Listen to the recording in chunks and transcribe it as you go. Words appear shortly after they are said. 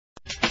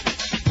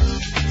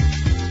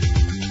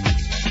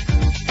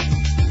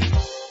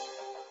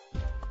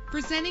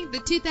Presenting the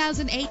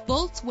 2008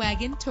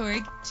 Volkswagen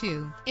Touareg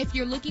 2. If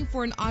you're looking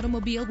for an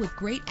automobile with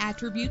great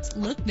attributes,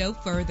 look no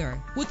further.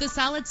 With a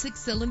solid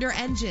 6-cylinder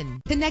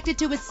engine connected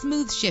to a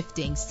smooth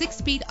shifting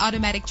 6-speed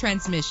automatic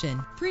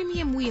transmission,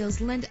 premium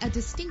wheels lend a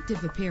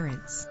distinctive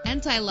appearance.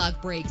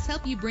 Anti-lock brakes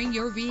help you bring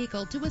your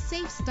vehicle to a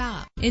safe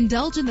stop.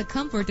 Indulge in the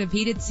comfort of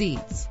heated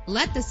seats.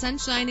 Let the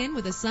sunshine in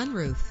with a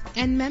sunroof.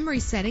 And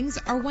memory settings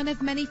are one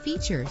of many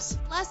features.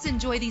 Plus,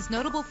 enjoy these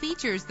notable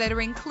features that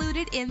are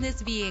included in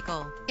this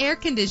vehicle: air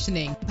conditioning,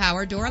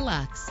 power door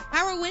locks,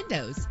 power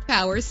windows,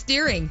 power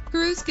steering,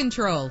 cruise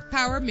control,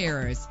 power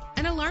mirrors,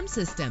 an alarm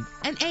system,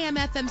 an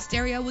AM/FM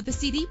stereo with a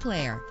CD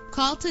player.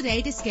 Call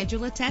today to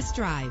schedule a test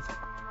drive.